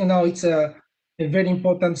 but I think now it's a very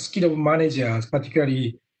important skill of managers,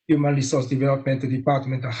 particularly human resource development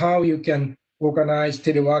department, how you can organize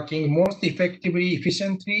teleworking most effectively,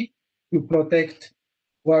 efficiently to protect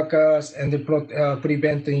workers and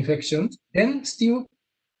prevent infections, and still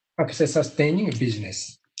access sustaining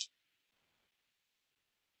business.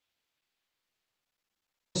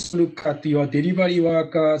 Look at your delivery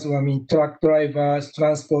workers, or truck drivers,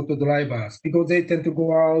 transport drivers, because they tend to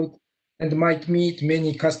go out and might meet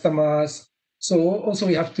many customers. So also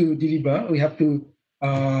we have to deliver, we have to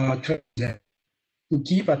train them to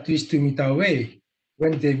keep at least 2 meter away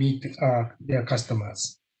when they meet their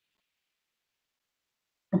customers.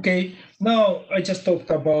 Okay, now I just talked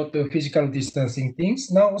about the physical distancing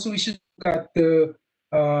things. Now also we should look at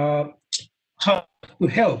how to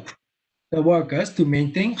help the workers to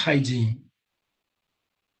maintain hygiene.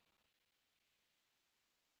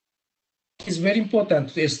 It's very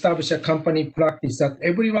important to establish a company practice that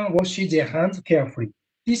everyone washes their hands carefully.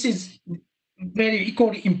 This is very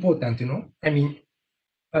equally important,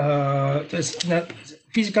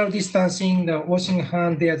 physical distancing, the washing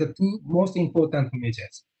hands, they are the two most important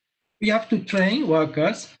measures. We have to train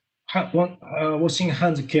workers washing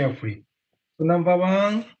hands carefully. So number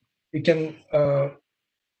one, we can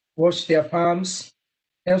wash their palms,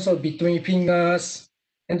 and also between fingers,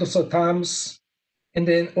 and also thumbs, and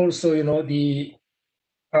then also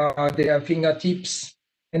their fingertips,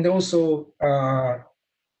 and also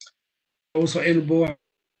elbow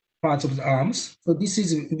parts of the arms. So this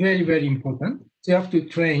is very, very important. So you have to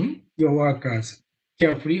train your workers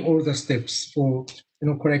carefully all the steps for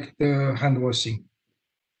correct hand washing.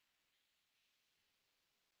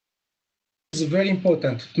 It's very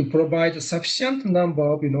important to provide a sufficient number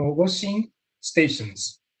of washing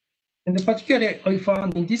stations. And particularly, I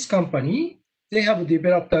found in this company, they have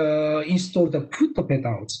developed, installed the foot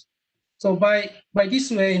pedals. So by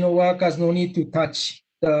this way, workers no need to touch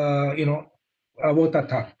the water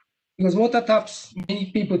tap, because water taps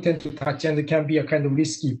many people tend to touch and it can be a kind of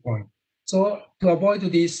risky point. So to avoid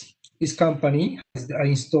this company has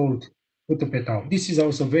installed foot pedal. This is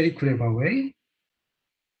also a very clever way.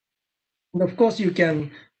 And of course, you can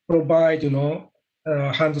provide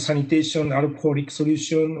hand sanitation, alcoholic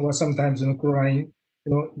solution, or sometimes chlorine,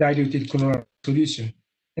 diluted chlorine solution.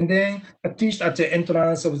 And then at least at the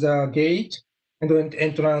entrance of the gate, and the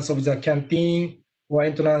entrance of the canteen, or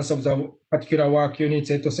entrance of the particular work units,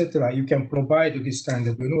 etc., you can provide this kind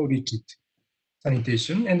of liquid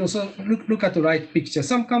sanitation. And also look at the right picture.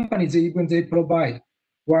 Some companies they provide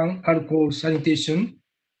one alcohol sanitation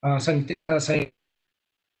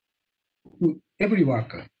to every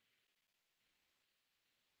worker.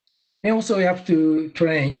 And also you have to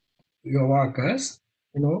train your workers,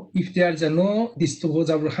 if there is no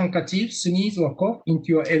disposable handkerchief, sneeze or cough into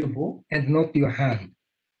your elbow and not your hand.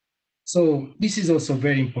 So this is also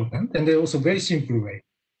very important, and also very simple way.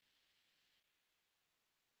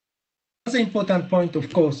 Another important point,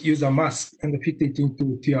 of course, use a mask and fit it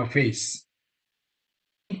into your face.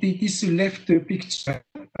 This left picture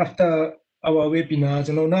after our webinars,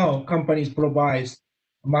 now companies provide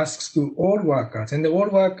masks to all workers, and all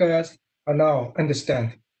workers are now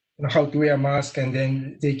understand how to wear a mask, and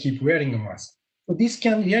then they keep wearing a mask. So this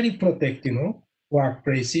can really protect,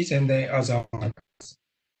 workplaces and the other workers.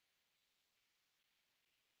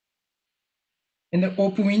 And the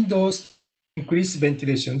open windows increase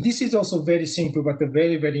ventilation. This is also very simple, but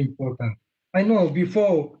very, very important. I know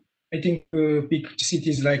before, I think big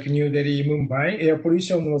cities like New Delhi, Mumbai, air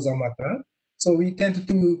pollution was a matter. So we tend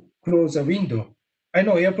to close the window. I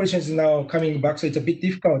know air pollution is now coming back, so it's a bit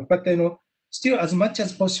difficult, but still as much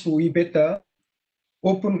as possible, we better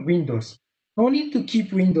open windows. No need to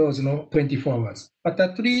keep windows 24 hours, but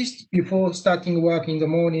at least before starting work in the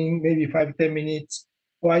morning, maybe 5-10 minutes,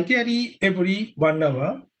 or ideally every 1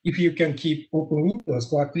 hour, if you can keep open windows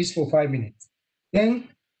for at least for 5 minutes. Then,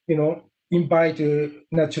 invite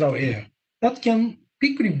natural air. That can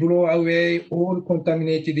quickly blow away all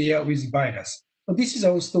contaminated air with virus. So this is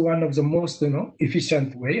also one of the most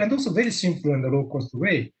efficient way, and also very simple and low-cost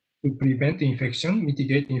way to prevent infection,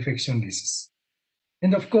 mitigate infection risks.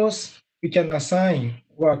 And of course, we can assign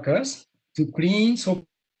workers to clean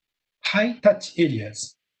high-touch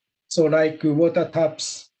areas. So like water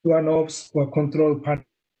taps, doorknobs, or control panel.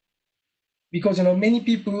 because many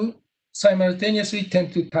people simultaneously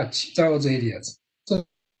tend to touch those areas. So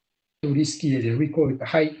risky area, we call it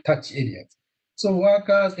high touch areas. So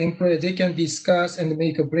workers, employers, they can discuss and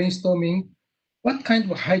make a brainstorming what kind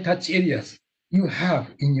of high touch areas you have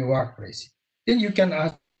in your workplace. Then you can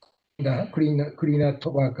ask the cleaner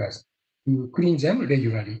workers to clean them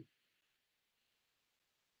regularly.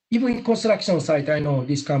 Even in construction site, I know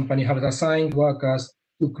this company has assigned workers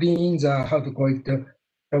to clean the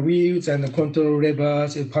wheels and the control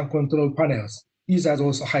levers and control panels. These are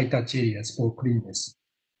also high touch areas for cleaners.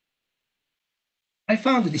 I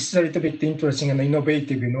found this a little bit interesting and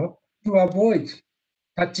innovative, to avoid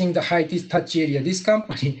touching the high touch area. This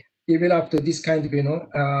company developed this kind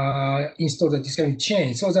of, installed this kind of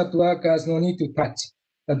chain so that workers no need to touch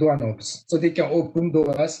the doorknobs. So they can open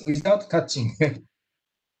doors without touching.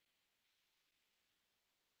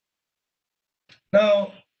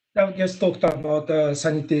 Now, I just talked about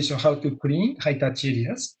sanitation, how to clean high touch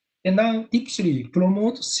areas. And now tips 3,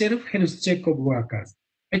 promote self-health check of workers.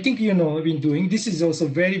 I think I've been doing, this is also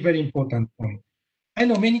very, very important point. I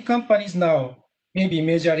know many companies now may be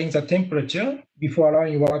measuring the temperature before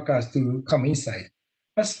allowing workers to come inside.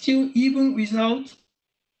 But still, even without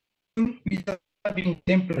having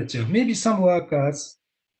temperature, maybe some workers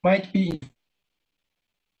might be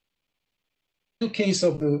in the case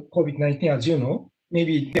of the COVID-19, as you know,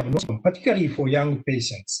 maybe they have no symptom, particularly for young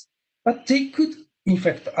patients, but they could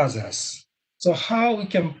infect others. So how we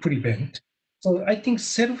can prevent? So I think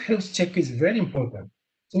self-health check is very important.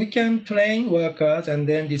 So we can train workers and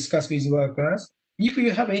then discuss with workers. If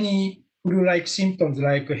you have any flu-like symptoms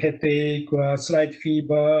like headache or slight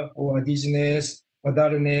fever or dizziness or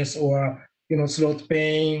dullness or throat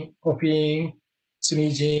pain, coughing,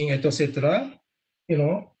 sneezing, etc.,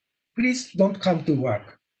 please don't come to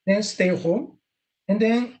work. Then stay home. And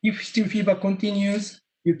then if still fever continues,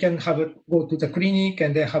 you can go to the clinic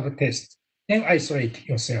and then have a test. Then isolate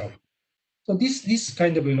yourself. So this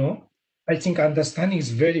kind of, I think understanding is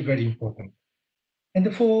very, very important.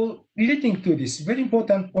 And for relating to this very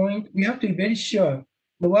important point, we have to be very sure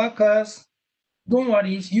the workers, don't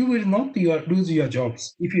worry, you will not lose your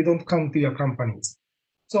jobs if you don't come to your companies.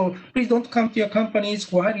 So please don't come to your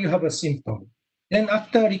companies while you have a symptom. Then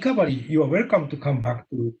after recovery, you are welcome to come back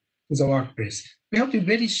to the workplace. We have to be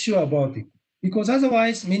very sure about it because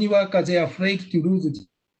otherwise many workers, they are afraid to lose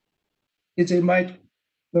it. They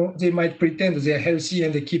might pretend they are healthy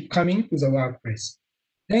and they keep coming to the workplace.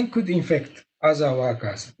 Then could infect other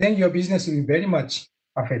workers. Then your business will be very much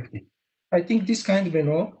affected. I think this kind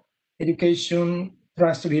of, education,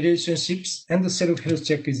 trust relationships, and the self-health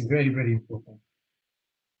check is very, very important.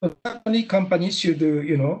 So companies should,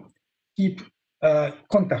 keep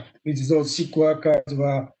contact with those sick workers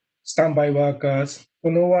or standby workers. So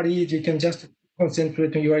no worries, you can just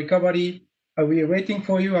concentrate on your recovery. We are waiting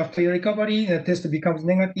for you after your recovery. The test becomes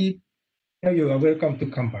negative. You are welcome to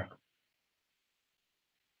come back.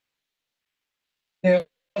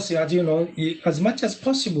 Also, as you know, as much as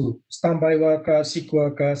possible, standby workers, sick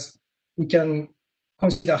workers, we can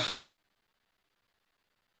consider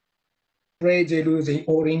they lose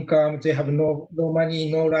all income, they have no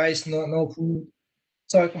money, no rice, no food.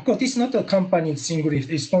 So of course, it's not a company's single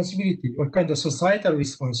responsibility or kind of societal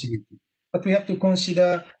responsibility, but we have to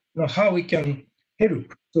consider how we can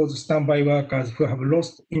help those standby workers who have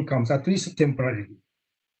lost incomes, at least temporarily.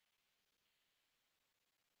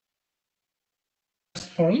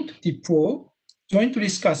 Point, tip 4, joint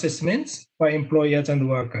risk assessments by employers and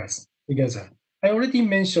workers together. I already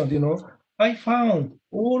mentioned, I found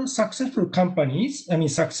all successful companies,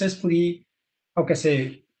 successfully,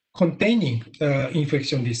 containing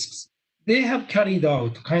infection risks. They have carried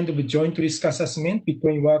out kind of a joint risk assessment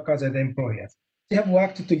between workers and employers. They have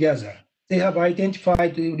worked together. They have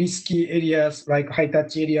identified risky areas like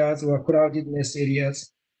high-touch areas or crowdedness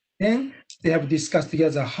areas. Then they have discussed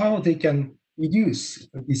together how they can reduce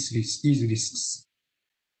these risks.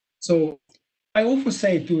 So I often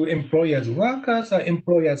say to employers, workers are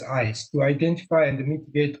employers' eyes to identify and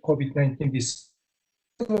mitigate COVID-19 risks.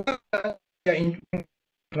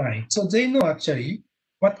 So they know actually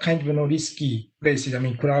what kind of risky places,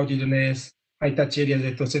 crowdedness, high-touch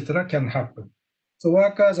areas, etc., can happen. So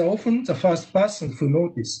workers are often the first person who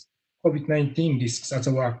notice COVID-19 risks at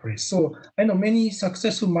the workplace. So I know many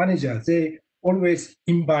successful managers, they always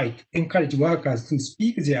encourage workers to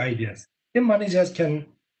speak their ideas. Then managers can,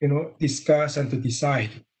 discuss and to decide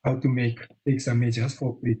how to take some measures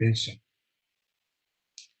for prevention.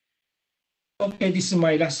 Okay, this is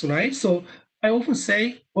my last slide. So I often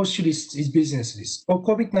say OSHU risk is business risk, or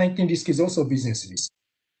COVID-19 risk is also business risk.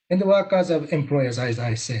 And the workers are employers, as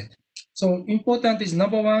I said. So important is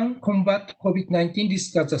number one, combat COVID-19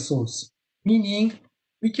 risk at the source, meaning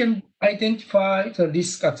we can identify the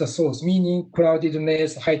risk at the source, meaning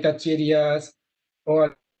crowdedness, high-touch areas,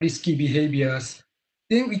 or risky behaviors.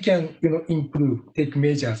 Then we can improve, take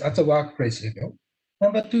measures at the workplace level.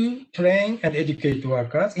 Number two, train and educate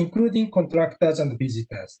workers, including contractors and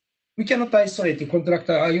visitors. We cannot isolate the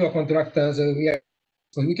contractor, you are contractors,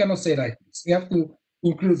 so we cannot say like this. We have to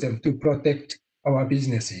include them to protect our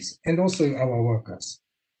businesses and also our workers.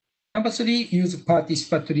 Number three, use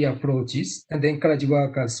participatory approaches and encourage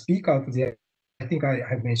workers speak out there. I think I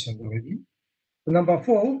have mentioned already. Number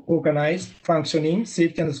four, organize functioning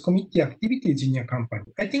safety and committee activities in your company.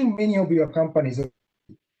 I think many of your companies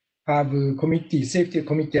have safety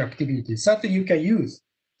committee activities. So you can use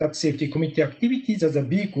that safety committee activities as a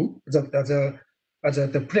vehicle, as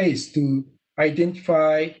the place to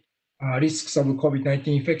identify risks of COVID-19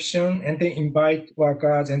 infection, and then invite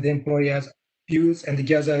workers and employers, views, and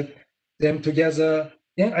gather them together,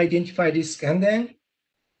 then identify risk, and then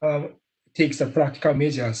take the practical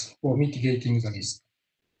measures for mitigating the risk.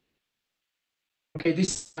 Okay, this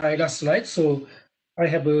is my last slide. So I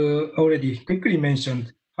have already quickly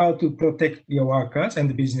mentioned how to protect your workers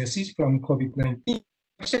and businesses from COVID-19.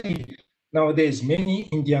 Actually, nowadays, many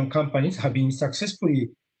Indian companies have been successfully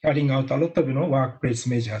carrying out a lot of workplace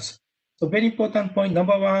measures. So very important point,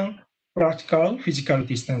 number one, practical physical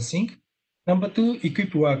distancing. Number two,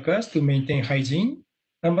 equip workers to maintain hygiene.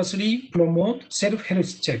 Number three, promote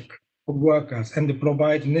self-health check of workers and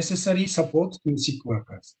provide necessary support to sick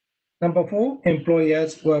workers. Number four,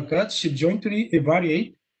 employers, workers should jointly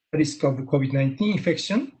evaluate the risk of COVID-19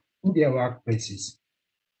 infection in their workplaces.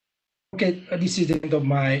 Okay, this is the end of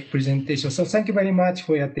my presentation. So thank you very much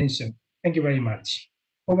for your attention. Thank you very much.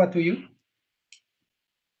 Over to you.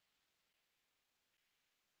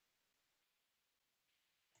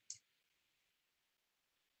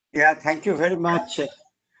 Yeah, thank you very much,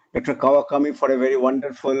 Dr. Kawakami, for a very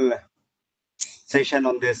wonderful session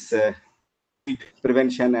on this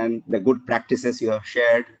prevention and the good practices you have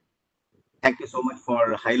shared. Thank you so much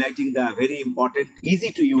for highlighting the very important,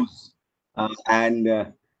 easy to use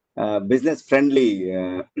and business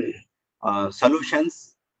friendly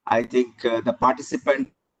solutions. I think the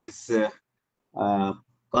participants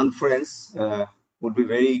conference would be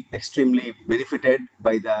very extremely benefited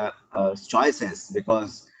by the choices,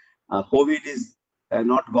 because COVID is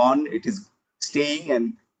not gone, it is staying,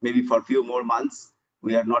 and maybe for a few more months.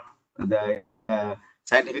 We are not, the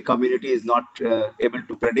scientific community is not able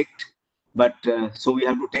to predict, but so we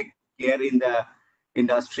have to take care in the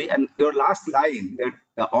industry. And your last line, that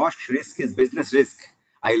the OSH risk is business risk,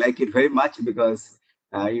 I like it very much, because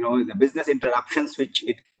the business interruptions which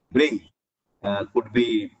it brings could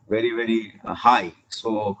be very, very high.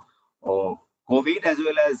 So COVID, as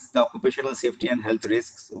well as the occupational safety and health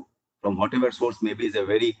risks from whatever source maybe, is a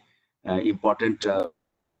very important,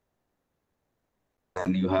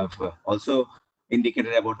 and you have also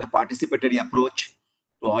indicated about the participatory approach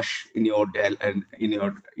to OSH in your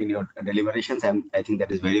deliberations, and I think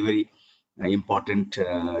that is very, very important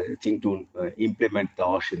thing to implement the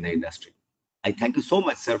OSH in the industry. I thank you so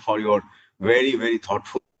much, sir, for your very, very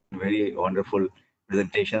thoughtful, very wonderful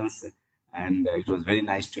presentations, and it was very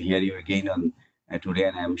nice to hear you again on today,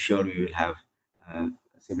 and I'm sure we will have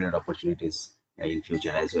similar opportunities in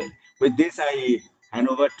future as well. With this, I hand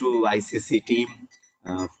over to ICC team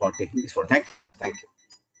for taking this forward. Thank you. Thank you.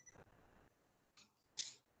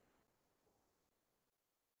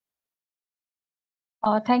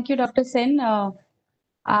 Thank you, Dr. Sen.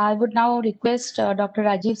 I would now request Dr.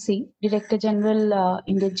 Rajiv Singh, Director General,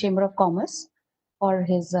 Indian Chamber of Commerce, for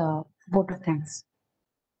his vote of thanks.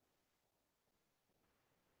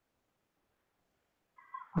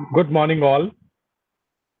 Good morning, all.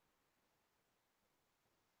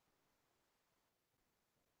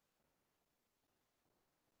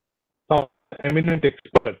 Some eminent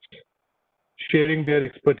experts sharing their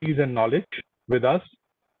expertise and knowledge with us.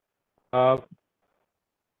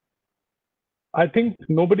 I think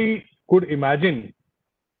nobody could imagine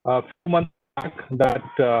a few months back that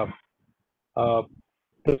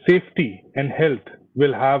the safety and health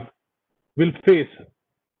will face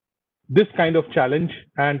this kind of challenge,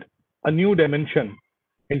 and a new dimension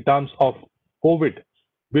in terms of COVID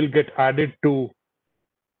will get added to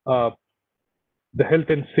the health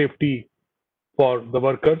and safety for the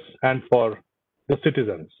workers and for the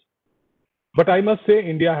citizens. But I must say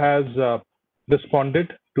India has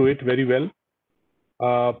responded to it very well.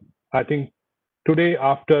 I think today,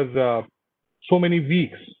 after so many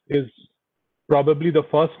weeks, is probably the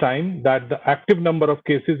first time that the active number of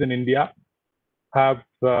cases in India have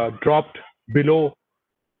dropped below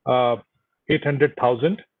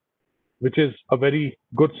 800,000, which is a very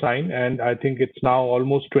good sign. And I think it's now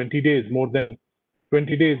almost 20 days, more than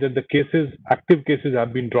 20 days that the cases, active cases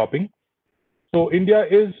have been dropping. So India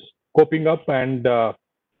is coping up, and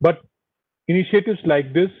but initiatives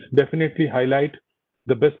like this definitely highlight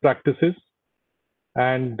the best practices.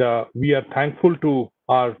 And we are thankful to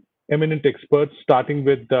our eminent experts, starting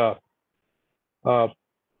with uh,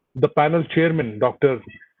 the panel chairman, Dr.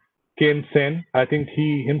 Kane Sen. I think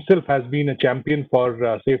he himself has been a champion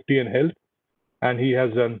for safety and health, and he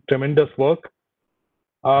has done tremendous work.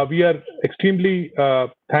 We are extremely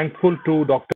thankful to Dr.